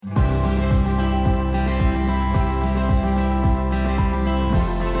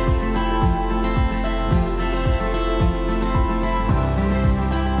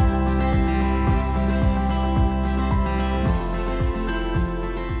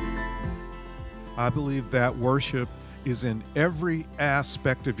I believe that worship is in every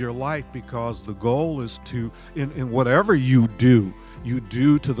aspect of your life, because the goal is to, in whatever you do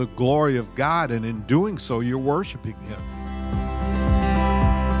to the glory of God, and in doing so, you're worshiping Him.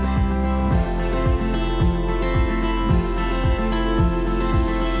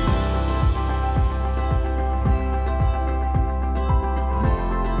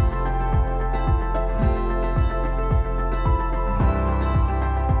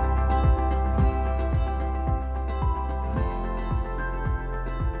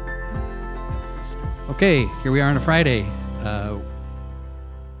 Okay, here we are on a Friday.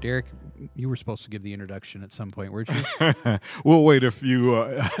 Derek, you were supposed to give the introduction at some point, weren't you? We'll wait a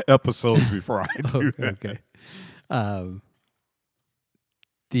few episodes before I do that. Okay.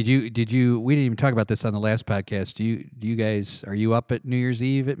 Did you? We didn't even talk about this on the last podcast. Do you guys? Are you up at New Year's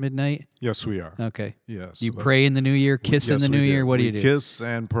Eve at midnight? Yes, we are. Okay. Yes. You pray in the New Year, kiss in the New Year. What do you do? Kiss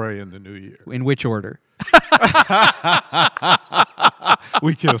and pray in the New Year. In which order?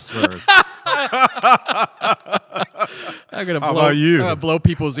 We kiss first. I'm gonna How about you? I'm gonna blow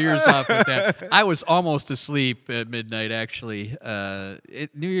people's ears off with that. I was almost asleep at midnight. Actually,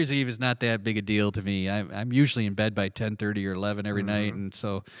 New Year's Eve is not that big a deal to me. I'm usually in bed by 10:30 or 11 every night, and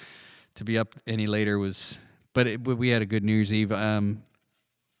so to be up any later was. But we had a good New Year's Eve. Well,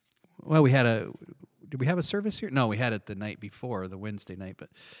 did we have a service here? No, we had it the night before, the Wednesday night. But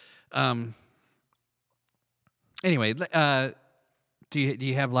anyway. Do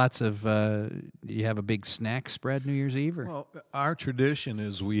you have lots of? Do you have a big snack spread New Year's Eve? Or? Well, our tradition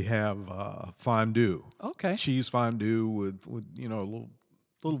is we have fondue. Okay. Cheese fondue with little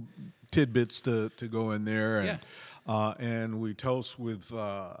tidbits to go in there, and and we toast with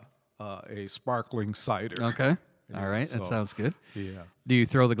a sparkling cider. Okay. All right, that sounds good. Yeah. Do you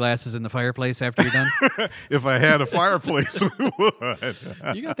throw the glasses in the fireplace after you're done? If I had a fireplace, we would.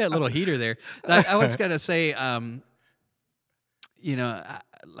 You got that little heater there. I was gonna say.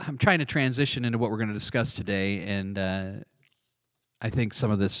 I'm trying to transition into what we're going to discuss today, and I think some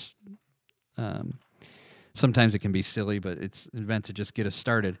of this, sometimes it can be silly, but it's meant to just get us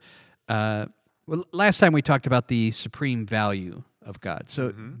started. Well, last time we talked about the supreme value of God.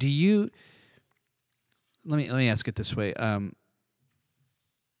 So, do you? Let me ask it this way: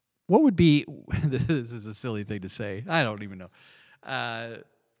 what would be? This is a silly thing to say. I don't even know.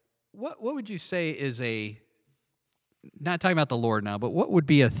 What would you say is a? Not talking about the Lord now, but what would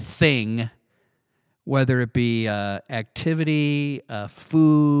be a thing, whether it be activity,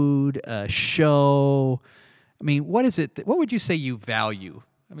 food, a show? I mean, what is it? What would you say you value?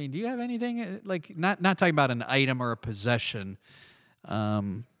 I mean, do you have anything like not talking about an item or a possession? I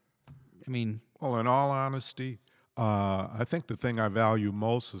mean, well, in all honesty, I think the thing I value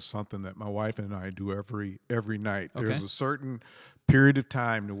most is something that my wife and I do every night. Okay. There's a certain period of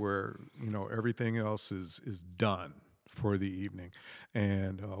time to where everything else is done for the evening,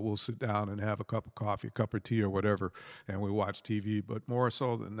 and we'll sit down and have a cup of coffee, a cup of tea, or whatever, and we watch TV. But more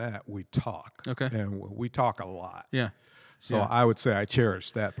so than that, we talk. Okay. And we talk a lot. yeah. So Yeah. I would say I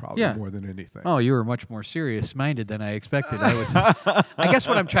cherish that probably Yeah. more than anything. Oh, you were much more serious-minded than I expected. I guess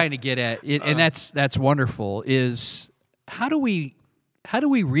what I'm trying to get at, and that's wonderful, is how do we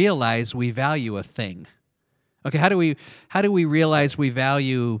realize we value a thing? Okay, how do we realize we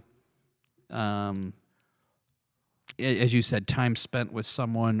value, as you said, time spent with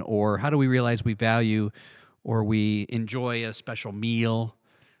someone, or how do we realize we value or we enjoy a special meal?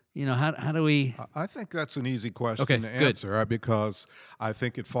 How do we? I think that's an easy question Okay, to good. answer because I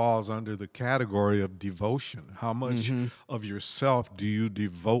think it falls under the category of devotion. How much of yourself do you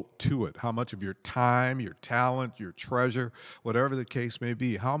devote to it? How much of your time, your talent, your treasure, whatever the case may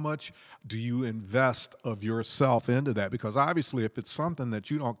be, how much do you invest of yourself into that? Because obviously if it's something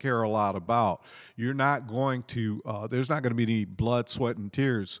that you don't care a lot about, you're not going to, there's not going to be any blood, sweat, and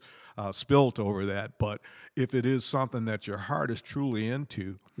tears spilt over that. But if it is something that your heart is truly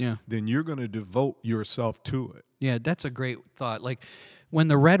into, then you're going to devote yourself to it. Yeah, that's a great thought. Like when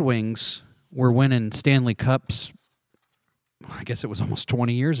the Red Wings were winning Stanley Cups, I guess it was almost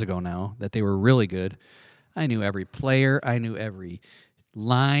 20 years ago now that they were really good. I knew every player. I knew every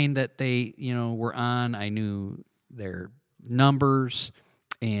line that they, were on. I knew their numbers.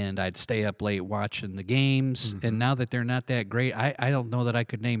 And I'd stay up late watching the games. And now that they're not that great, I don't know that I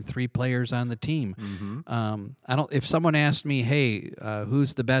could name 3 players on the team. I don't. If someone asked me, "Hey,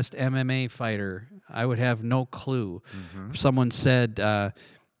 who's the best MMA fighter?" I would have no clue. If someone said, "What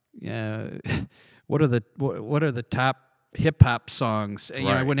are the top hip hop songs. You know,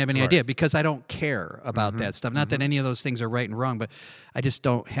 I Right, wouldn't have any right. idea because I don't care about that stuff. Not that any of those things are right and wrong, but I just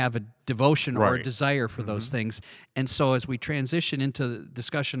don't have a devotion or a Right. desire for those things. And so as we transition into the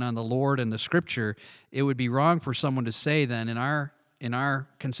discussion on the Lord and the Scripture, it would be wrong for someone to say then in our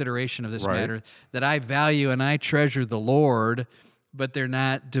consideration of this Right. matter that I value and I treasure the Lord, but they're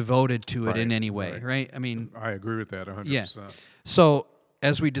not devoted to it in Right, any way, right? I mean, I agree with that 100%. yeah. So,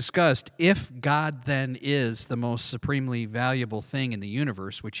 as we discussed, if God then is the most supremely valuable thing in the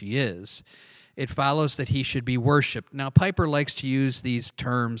universe, which he is, it follows that he should be worshiped. Now, Piper likes to use these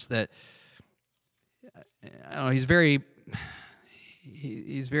terms that, I don't know, he's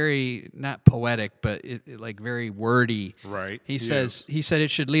very not poetic, but like very wordy. Right, He he says is. he said it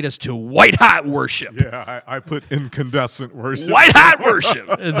should lead us to white hot worship. Yeah, I put incandescent worship. White hot worship.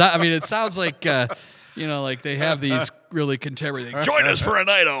 I mean, it sounds like like they have these really contemporary things. Join us for a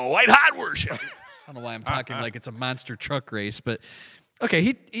night of white hot worship. I don't know why I'm talking like it's a monster truck race, but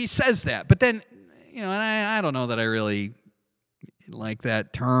okay, he says that, but then and I don't know that I really like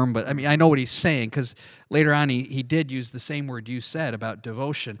that term, but I mean I know what he's saying because later on he did use the same word you said about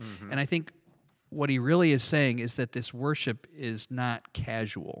devotion, and I think what he really is saying is that this worship is not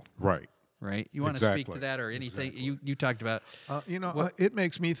casual. Right. Right? You want to speak to Exactly. that or anything? You talked about It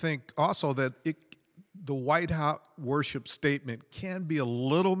makes me think also that the white hot worship statement can be a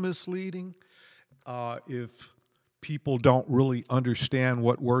little misleading if people don't really understand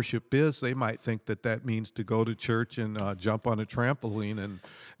what worship is. They might think that means to go to church and jump on a trampoline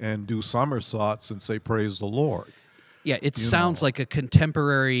and do somersaults and say praise the Lord. Yeah, it sounds like a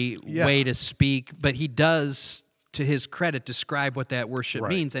contemporary Yeah. way to speak, but he does, to his credit, describe what that worship Right.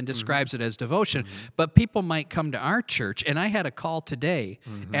 means and describes it as devotion. But people might come to our church, and I had a call today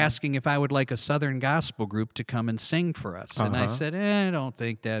asking if I would like a Southern gospel group to come and sing for us. And I said, I don't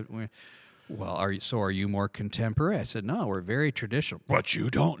think that well, are you more contemporary? I said, no, we're very traditional. But you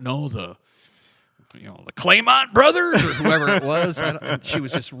don't know the Claymont brothers or whoever it was. And she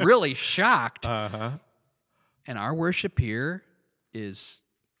was just really shocked. And our worship here is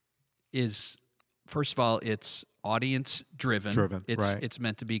first of all, it's audience driven. Right. It's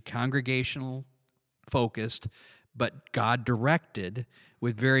meant to be congregational focused, but God directed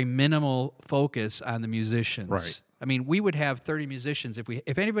with very minimal focus on the musicians. Right. I mean, we would have 30 musicians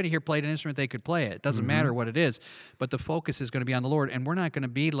if anybody here played an instrument, they could play it. It doesn't matter what it is, but the focus is going to be on the Lord, and we're not going to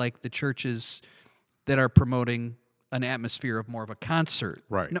be like the churches that are promoting an atmosphere of more of a concert.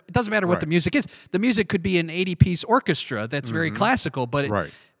 Right. No, it doesn't matter what the Right. music is. The music could be an 80-piece orchestra that's very classical, but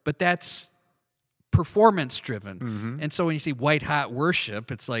Right. but that's performance driven. And so when you see white hot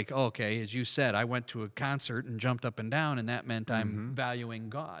worship, it's like, okay, as you said, I went to a concert and jumped up and down, and that meant I'm valuing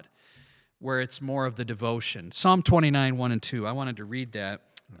God. Where it's more of the devotion. Psalm 29, 1 and 2. I wanted to read that.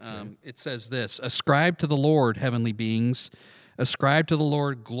 It says this: ascribe to the Lord, heavenly beings. Ascribe to the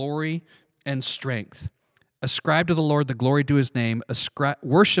Lord glory and strength. Ascribe to the Lord the glory due his name.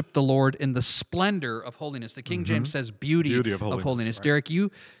 Worship the Lord in the splendor of holiness. The King James says beauty Beauty of of holiness, right. Derek, you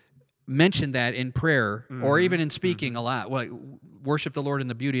mentioned that in prayer or even in speaking a lot. Well, worship the Lord in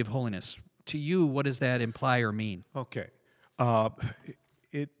the beauty of holiness. To you, what does that imply or mean? Okay.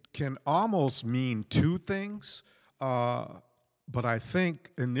 It can almost mean two things, but I think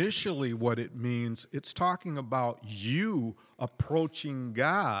initially what it means, it's talking about you approaching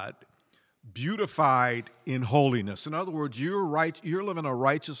God beautified in holiness. In other words, you're living a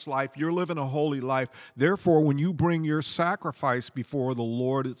righteous life, you're living a holy life. Therefore, when you bring your sacrifice before the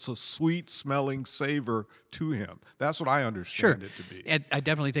Lord, it's a sweet smelling savor to him. That's what I understand it to be. And I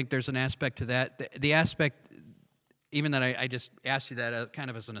definitely think there's an aspect to that. The aspect, even that I just asked you that kind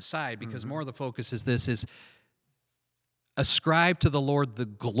of as an aside, because more of the focus is ascribe to the Lord the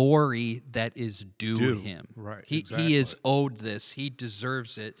glory that is due him. Right, He exactly. is owed this. He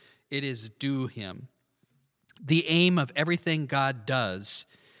deserves it. It is due him. The aim of everything God does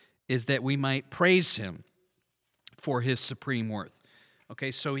is that we might praise him for his supreme worth.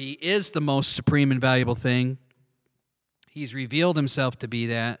 Okay, so he is the most supreme and valuable thing. He's revealed himself to be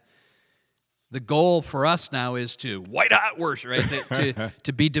that. The goal for us now is to white hot worship, right?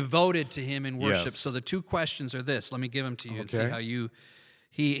 to be devoted to him in worship. Yes. So the two questions are this. Let me give them to you and see Okay. how you.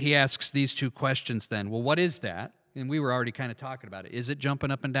 He asks these two questions then. Well, what is that? And we were already kind of talking about it. Is it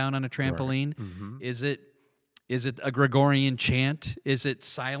jumping up and down on a trampoline? Is it a Gregorian chant? Is it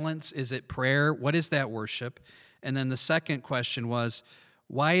silence? Is it prayer? What is that worship? And then the second question was,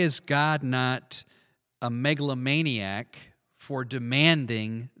 why is God not a megalomaniac for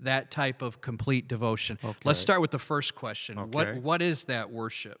demanding that type of complete devotion? Okay. Let's start with the first question. Okay. What is that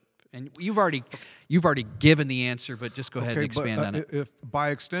worship? And you've already given the answer, but just go ahead and Okay, expand on it. If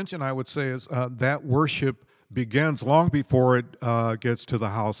by extension, I would say is that worship begins long before it gets to the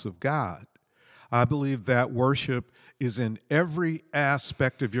house of God. I believe that worship is in every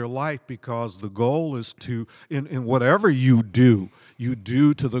aspect of your life, because the goal is to, in whatever you do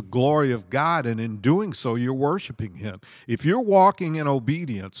to the glory of God, and in doing so, you're worshiping Him. If you're walking in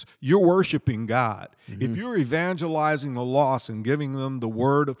obedience, you're worshiping God. If you're evangelizing the lost and giving them the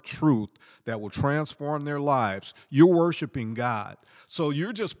word of truth that will transform their lives, you're worshiping God. So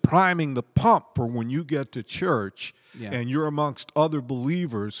you're just priming the pump for when you get to church. Yeah. And you're amongst other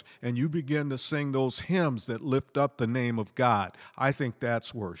believers, and you begin to sing those hymns that lift up the name of God. I think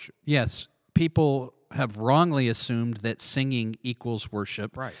that's worship. Yes, people have wrongly assumed that singing equals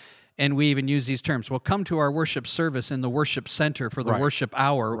worship. Right. And we even use these terms. Well, come to our worship service in the worship center for the Right. worship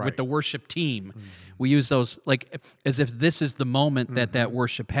hour with Right. the worship team. We use those like as if this is the moment that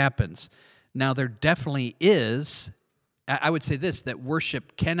worship happens. Now, there definitely is. I would say this, that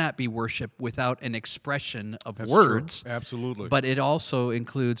worship cannot be worship without an expression of That's words. true. Absolutely. But it also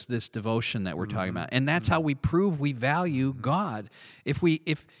includes this devotion that we're talking about. And that's how we prove we value God.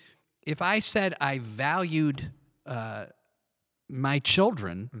 If I said I valued my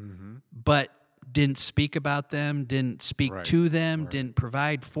children, but didn't speak about them, didn't speak Right. to them, didn't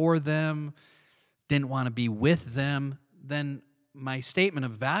provide for them, didn't want to be with them, then my statement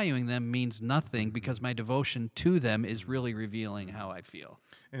of valuing them means nothing, because my devotion to them is really revealing how I feel.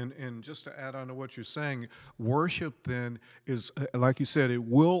 And just to add on to what you're saying, worship then is, like you said, it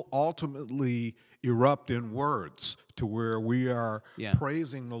will ultimately erupt in words to where we are Yeah.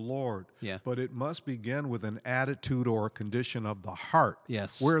 praising the Lord. Yeah. But it must begin with an attitude or a condition of the heart.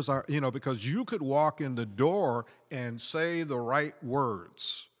 Yes. Where's our, because you could walk in the door and say the right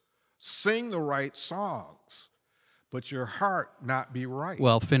words, sing the right songs, but your heart not be right.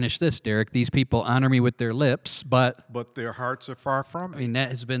 Well, finish this, Derek. These people honor me with their lips, but their hearts are far from it. I mean, that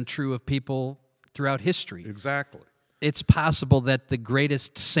has been true of people throughout history. Exactly. It's possible that the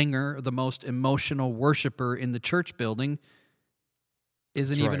greatest singer, the most emotional worshiper in the church building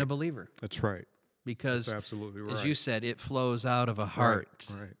isn't That's even right. a believer, That's right. because, That's absolutely right. as you said, it flows out of a heart.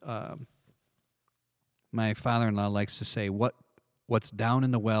 Right. My father-in-law likes to say, what's down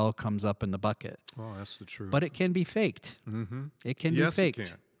in the well comes up in the bucket. Oh, that's the truth. But it can be faked. Mm-hmm. It can Yes, be it faked.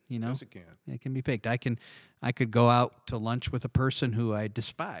 can. You know, Yes, it can. It can be faked. I could go out to lunch with a person who I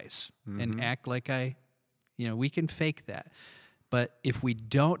despise and act like we can fake that. But if we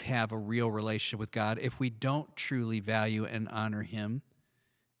don't have a real relationship with God, if we don't truly value and honor Him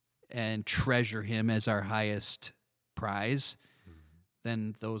and treasure Him as our highest prize,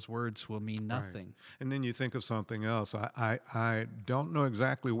 then those words will mean nothing. Right. And then you think of something else. I don't know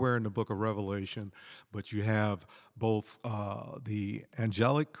exactly where in the book of Revelation, but you have both the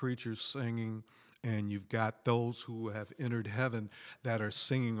angelic creatures singing, and you've got those who have entered heaven that are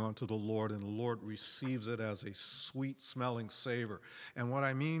singing unto the Lord, and the Lord receives it as a sweet-smelling savor. And what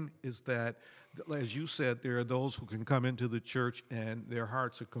I mean is that, as you said, there are those who can come into the church and their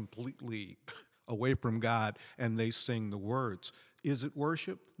hearts are completely away from God, and they sing the words. Is it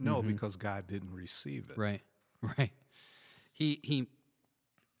worship? No, because God didn't receive it. Right. He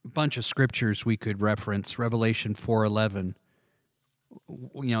a bunch of scriptures we could reference. Revelation 4:11.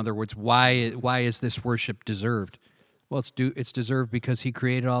 In other words, why is this worship deserved? Well, it's deserved because He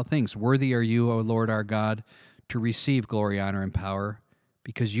created all things. Worthy are you, O Lord our God, to receive glory, honor, and power,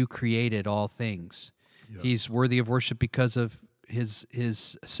 because you created all things. Yes. He's worthy of worship because of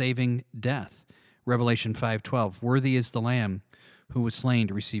his saving death. Revelation 5:12. Worthy is the Lamb who was slain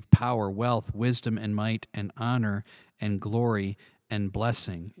to receive power, wealth, wisdom, and might, and honor, and glory, and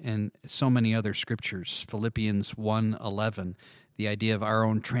blessing, and so many other scriptures. Philippians 1:11, the idea of our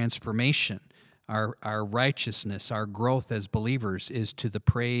own transformation, our righteousness, our growth as believers is to the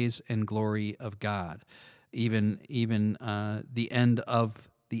praise and glory of God. Even the end of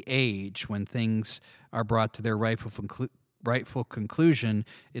the age, when things are brought to their rightful conclusion,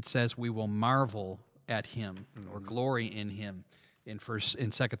 it says we will marvel at Him or glory in Him in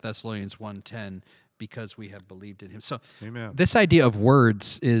 2 Thessalonians 1:10, because we have believed in Him. So Amen. this idea of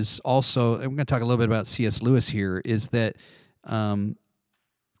words is also, and we're going to talk a little bit about C.S. Lewis here, is that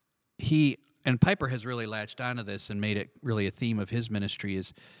he, and Piper has really latched onto this and made it really a theme of his ministry,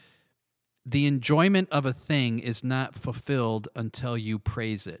 is the enjoyment of a thing is not fulfilled until you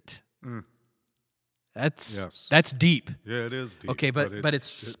praise it. That's deep. Yeah, it is deep. Okay, but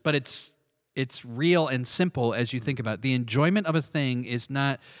it's real and simple as you think about it. The enjoyment of a thing is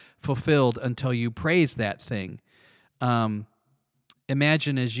not fulfilled until you praise that thing.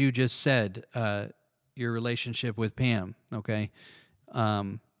 Imagine, as you just said, your relationship with Pam, okay?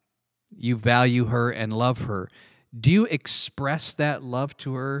 You value her and love her. Do you express that love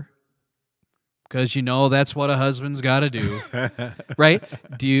to her because that's what a husband's got to do, right?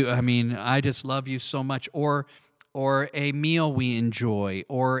 I just love you so much, or a meal we enjoy,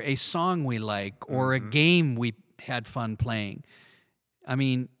 or a song we like, or a game we had fun playing. I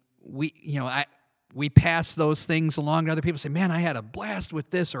mean, we pass those things along to other people. Say, man, I had a blast with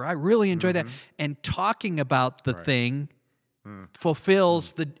this, or I really enjoyed that. And talking about the thing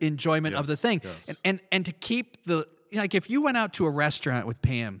fulfills the enjoyment of the thing. Yes. And to keep like if you went out to a restaurant with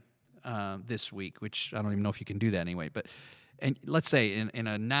Pam this week, which I don't even know if you can do that anyway, and let's say in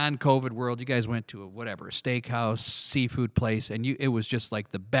a non-COVID world, you guys went to a steakhouse, seafood place, and it was just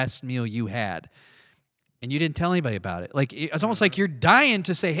like the best meal you had, and you didn't tell anybody about it. Like it's almost like you're dying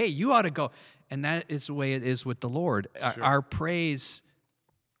to say, hey, you ought to go. And that is the way it is with the Lord. Sure. Our praise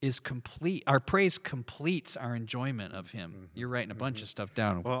is complete. Our praise completes our enjoyment of Him. You're writing a bunch of stuff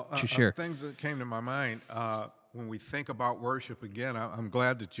down. Well, to share. things that came to my mind when we think about worship, again, I'm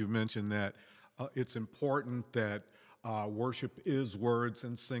glad that you mentioned that it's important that worship is words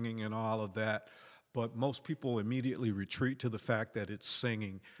and singing and all of that, but most people immediately retreat to the fact that it's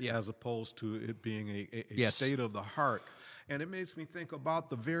singing as opposed to it being a state of the heart. And it makes me think about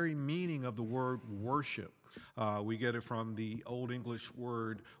the very meaning of the word worship. We get it from the Old English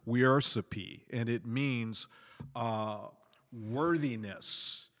word "worshipy," and it means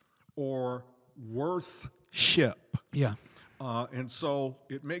worthiness or worthship. Yeah. And so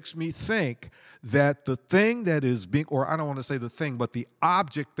it makes me think that the thing that is being, or I don't want to say the thing, but the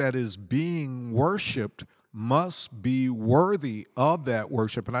object that is being worshiped must be worthy of that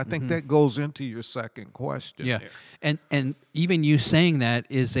worship. And I think that goes into your second question. Yeah. There. And even you saying that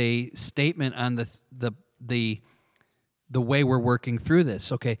is a statement on the way we're working through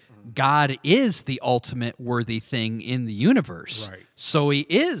this. Okay, God is the ultimate worthy thing in the universe. Right. So He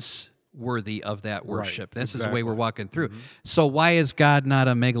is worthy of that worship. Right, This is the way we're exactly. walking through. So why is God not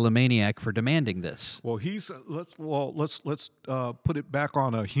a megalomaniac for demanding this? Well, let's put it back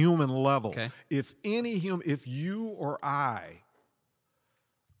on a human level. Okay. If you or I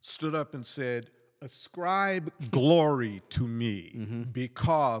stood up and said, "Ascribe glory to me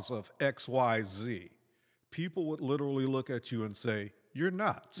because of X, Y, Z," people would literally look at you and say, "You're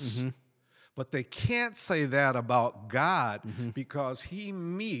nuts." But they can't say that about God because He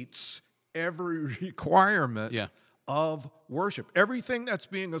meets every requirement of worship. Everything that's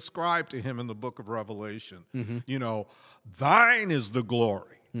being ascribed to Him in the book of Revelation. Thine is the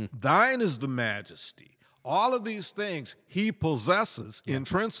glory. Thine is the majesty. All of these things He possesses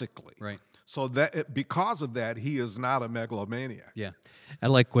intrinsically. Right. So that because of that, He is not a megalomaniac. Yeah. I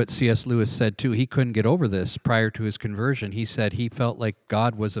like what C.S. Lewis said, too. He couldn't get over this prior to his conversion. He said he felt like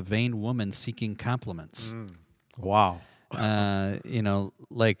God was a vain woman seeking compliments. Wow.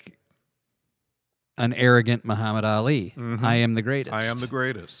 Like an arrogant Muhammad Ali. I am the greatest. I am the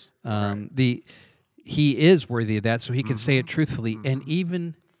greatest. He is worthy of that, so he can say it truthfully. And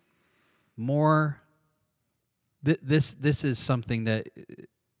even more, this is something that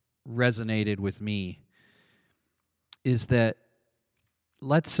resonated with me, is that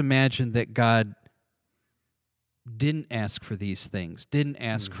let's imagine that God didn't ask for these things, didn't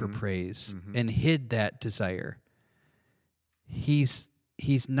ask for praise, and hid that desire. He's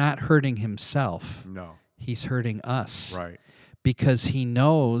not hurting Himself. No. He's hurting us. Right. Because He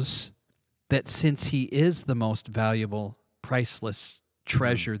knows that since He is the most valuable, priceless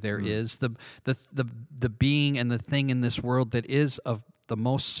treasure there is, the being and the thing in this world that is of the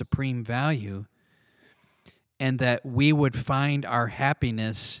most supreme value, and that we would find our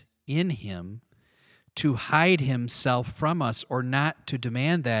happiness in Him, to hide Himself from us or not to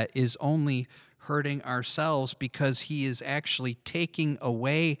demand that is only hurting ourselves, because He is actually taking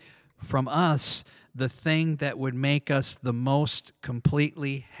away from us the thing that would make us the most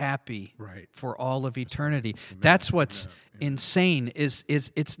completely happy for all of eternity. That's what's insane, is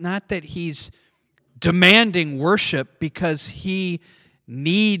it's not that He's demanding worship because He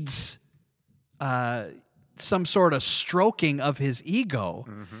needs some sort of stroking of His ego,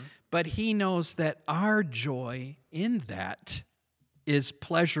 but He knows that our joy in that is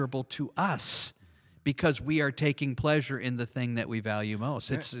pleasurable to us because we are taking pleasure in the thing that we value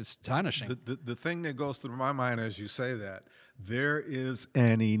most. It's astonishing. The thing that goes through my mind as you say that, there is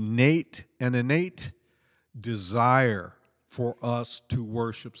an innate desire for us to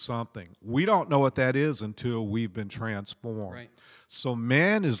worship something. We don't know what that is until we've been transformed. Right. So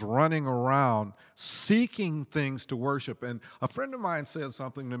man is running around seeking things to worship. And a friend of mine said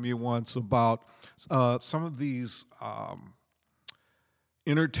something to me once about some of these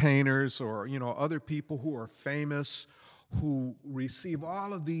entertainers or other people who are famous, who receive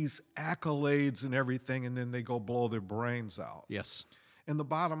all of these accolades and everything, and then they go blow their brains out. Yes. And the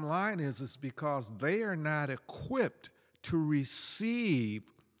bottom line is because they are not equipped to receive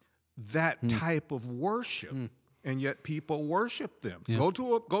that type of worship. And yet people worship them. Yeah. Go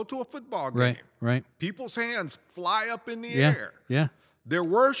to a football game. Right. People's hands fly up in the Yeah. air. Yeah. They're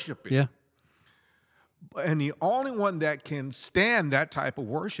worshiping. Yeah. And the only one that can stand that type of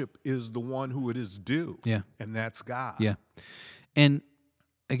worship is the one who it is due. Yeah. And that's God. Yeah. And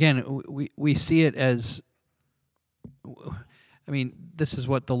again, we see it as, I mean, this is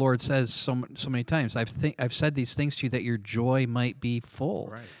what the Lord says so many times. I've said these things to you that your joy might be full.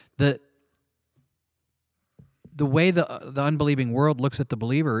 Right. The way the unbelieving world looks at the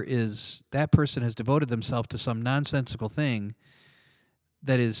believer is that person has devoted themselves to some nonsensical thing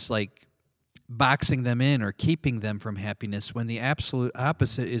that is like boxing them in or keeping them from happiness, when the absolute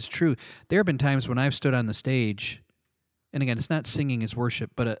opposite is true. There have been times when I've stood on the stage, and again, it's not singing as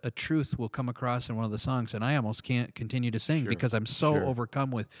worship, but a truth will come across in one of the songs, and I almost can't continue to sing because I'm so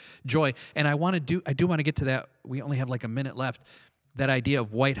overcome with joy. And I do want to get to that. We only have like a minute left. That idea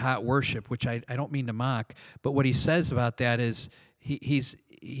of white hot worship, which I don't mean to mock, but what he says about that is he's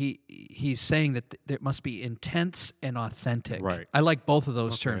saying that it must be intense and authentic. Right. I like both of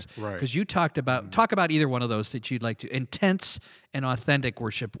those terms. Right. Because you talk about either one of those that you'd like to. Intense and authentic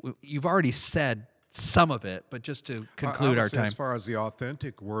worship. You've already said some of it, but just to conclude I our would say time. as far as the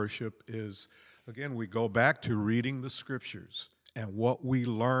authentic worship is, again, we go back to reading the scriptures, and what we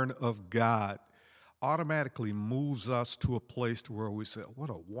learn of God automatically moves us to a place to where we say,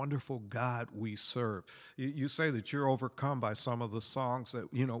 what a wonderful God we serve. You say that you're overcome by some of the songs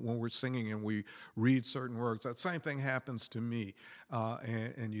that, when we're singing and we read certain words. That same thing happens to me.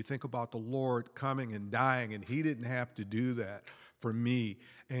 And you think about the Lord coming and dying, and he didn't have to do that for me.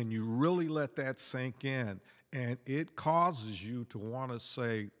 And you really let that sink in, and it causes you to want to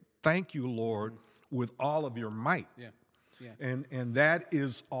say, thank you, Lord, with all of your might. Yeah. And that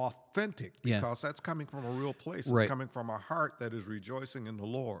is authentic Yeah. because that's coming from a real place. It's Right. coming from a heart that is rejoicing in the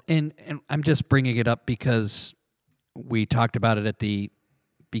Lord. And I'm just bringing it up because we talked about it at the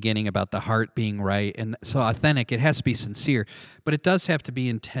beginning about the heart being right, and so authentic. It has to be sincere, but it does have to be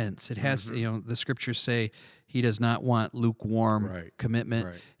intense. It has to, the scriptures say he does not want lukewarm commitment.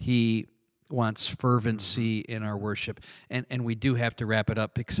 Right. He wants fervency in our worship, and we do have to wrap it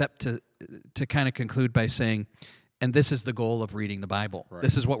up, except to kind of conclude by saying, and this is the goal of reading the Bible. Right.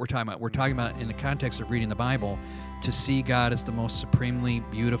 This is what we're talking about. We're talking about, in the context of reading the Bible, to see God as the most supremely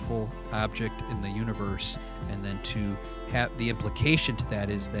beautiful object in the universe, and then to have the implication to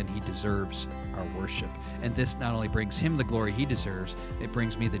that is then he deserves our worship. And this not only brings him the glory he deserves, it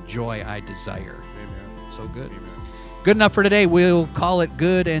brings me the joy I desire. Amen. So good. Amen. Good enough for today. We'll call it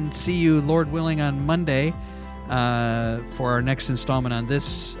good and see you, Lord willing, on Monday for our next installment on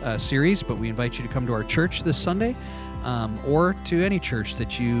this series. But we invite you to come to our church this Sunday, or to any church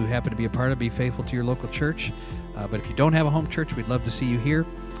that you happen to be a part of. Be faithful to your local church. But if you don't have a home church, we'd love to see you here.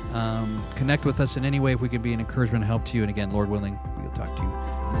 Connect with us in any way if we can be an encouragement and help to you. And again, Lord willing, we'll talk to you